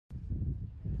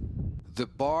The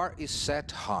bar is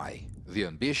set high. The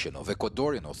ambition of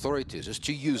Ecuadorian authorities is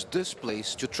to use this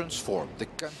place to transform the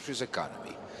country's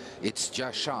economy. It's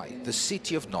Yachay, the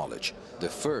city of knowledge, the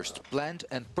first planned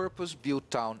and purpose-built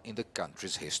town in the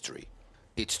country's history.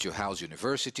 It's to house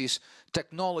universities,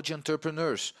 technology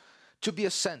entrepreneurs, to be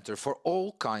a center for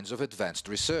all kinds of advanced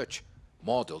research,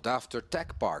 modeled after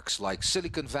tech parks like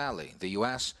Silicon Valley in the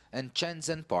US and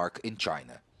Shenzhen Park in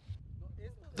China.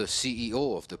 The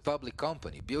CEO of the public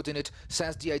company building it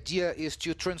says the idea is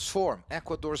to transform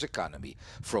Ecuador's economy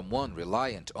from one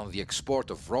reliant on the export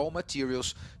of raw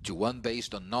materials to one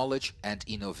based on knowledge and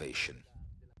innovation.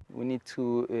 We need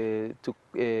to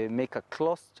make a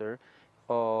cluster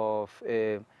of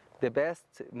the best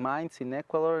minds in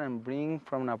Ecuador and bring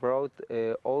from abroad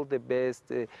all the best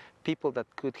people that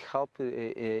could help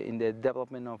in the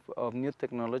development of new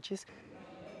technologies.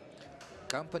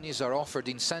 Companies are offered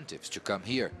incentives to come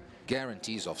here,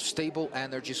 guarantees of stable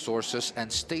energy sources and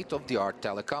state-of-the-art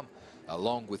telecom,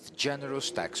 along with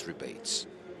generous tax rebates.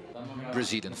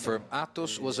 Brazilian firm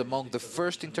Atos was among the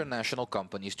first international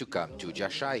companies to come to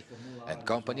Yachay, and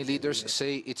company leaders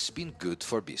say it's been good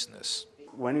for business.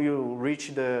 When you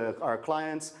reach our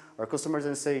clients, our customers,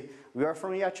 and say, we are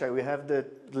from Yachay, we have the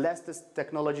latest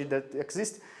technology that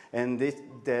exists, and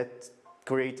that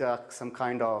create some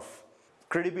kind of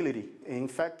credibility. In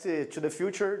fact, to the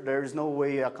future, there is no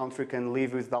way a country can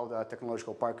live without a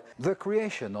technological park. The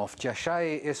creation of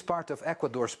Yachay is part of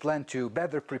Ecuador's plan to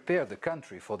better prepare the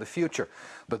country for the future.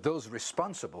 But those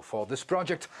responsible for this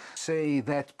project say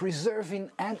that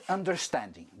preserving and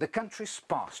understanding the country's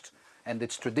past and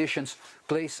its traditions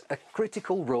plays a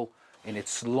critical role in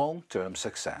its long-term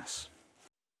success.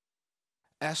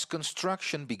 As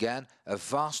construction began, a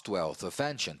vast wealth of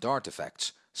ancient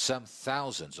artifacts, some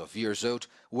thousands of years old,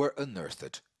 were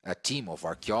unearthed. A team of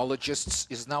archaeologists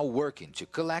is now working to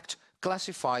collect,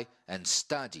 classify and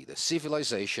study the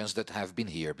civilizations that have been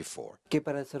here before.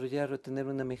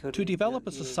 To develop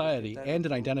a society and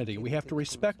an identity, we have to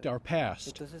respect our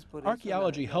past.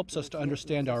 Archaeology helps us to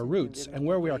understand our roots and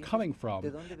where we are coming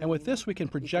from, and with this we can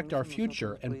project our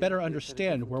future and better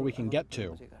understand where we can get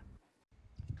to.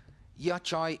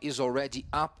 Yachay is already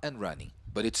up and running,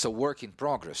 but it's a work in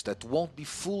progress that won't be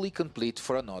fully complete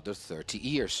for another 30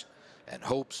 years. And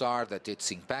hopes are that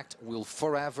its impact will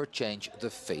forever change the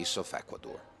face of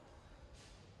Ecuador.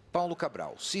 Paulo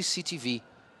Cabral, CCTV,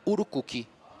 Urucuqui,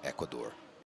 Ecuador.